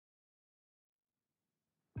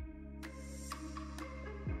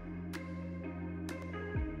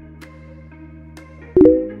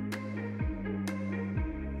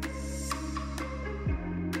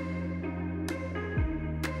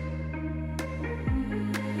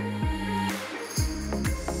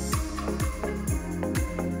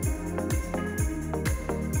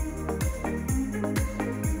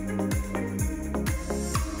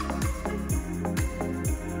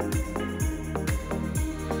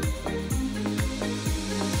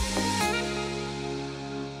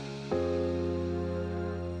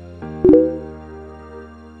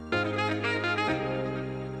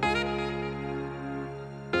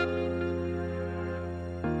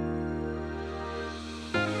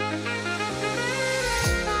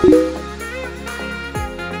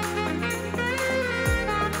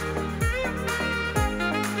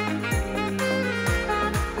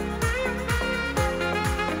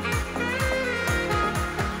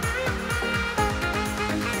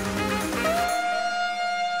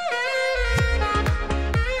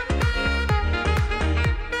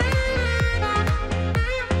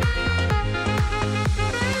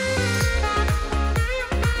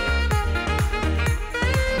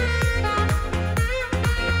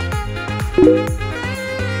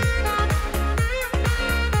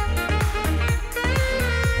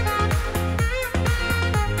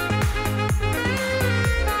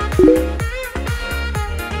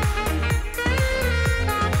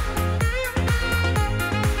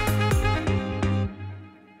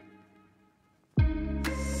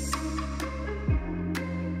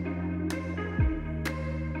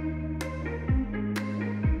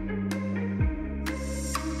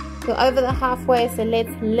Go over the halfway, so let's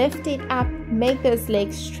lift it up, make those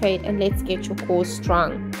legs straight, and let's get your core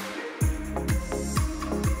strong.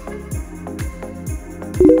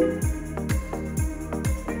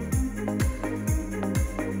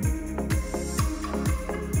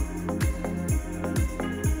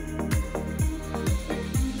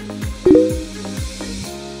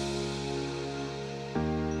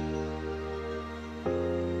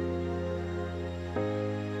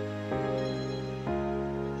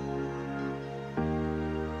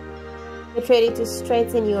 Get ready to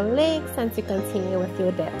straighten your legs and to continue with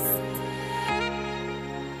your dips.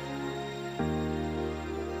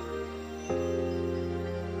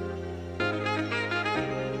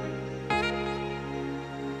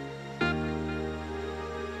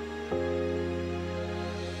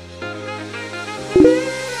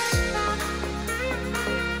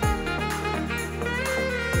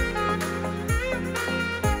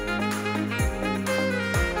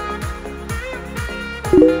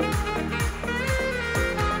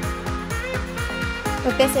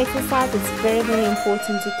 With this exercise, it's very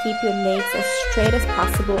important to keep your legs as straight as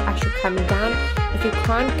possible as you're coming down. If you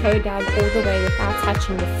can't go down all the way without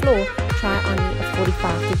touching the floor, try only a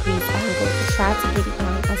 45 degrees angle. So try to get it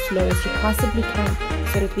down as low as you possibly can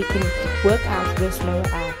so that we can work out those lower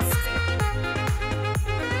abs.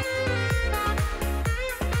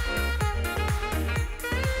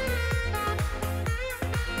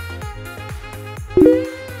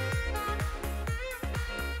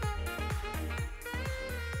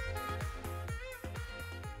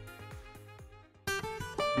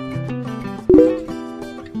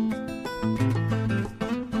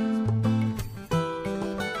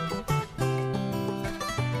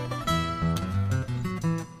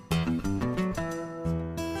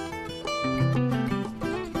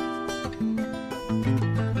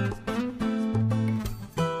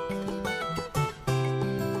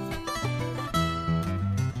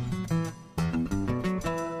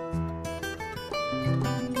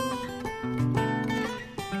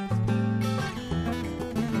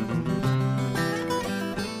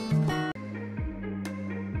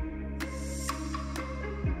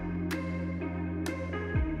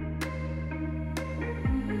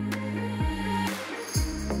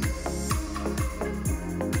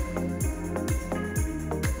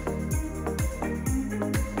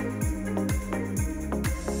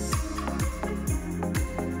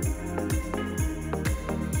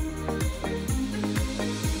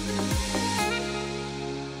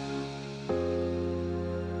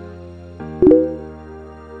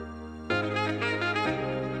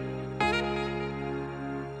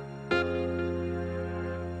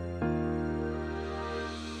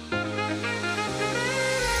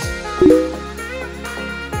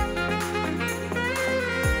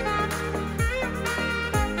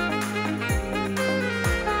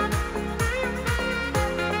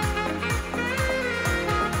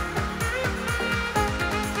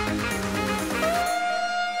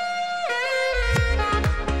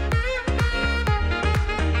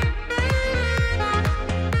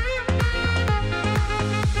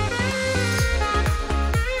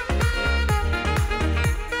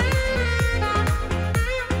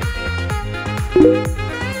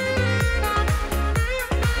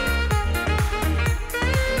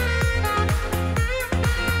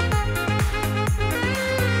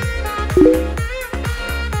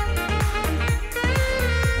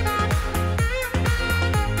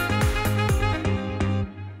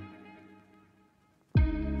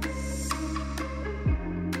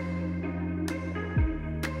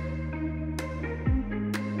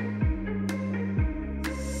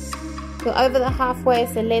 Go over the halfway,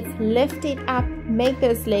 so let's lift it up, make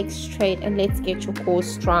those legs straight, and let's get your core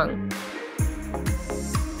strong.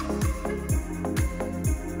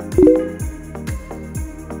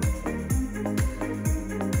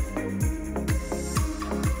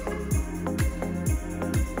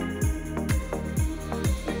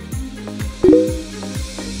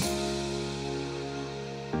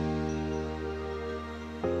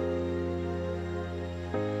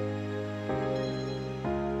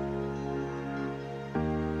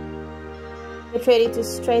 Get ready to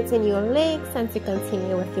straighten your legs and to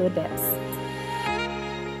continue with your dips.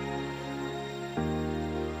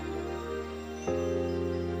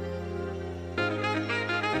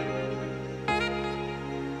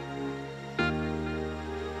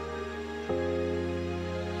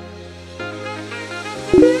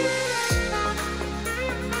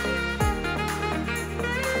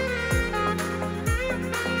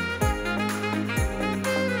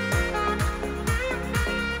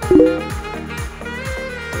 With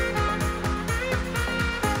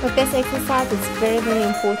this exercise, it's very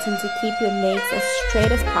important to keep your legs as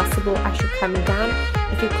straight as possible as you're coming down.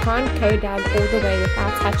 If you can't go down all the way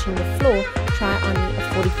without touching the floor, try only a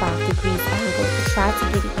 45 degrees angle. Try to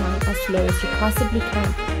get it down as low as you possibly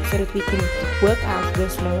can so that we can work out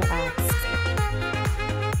those lower abs.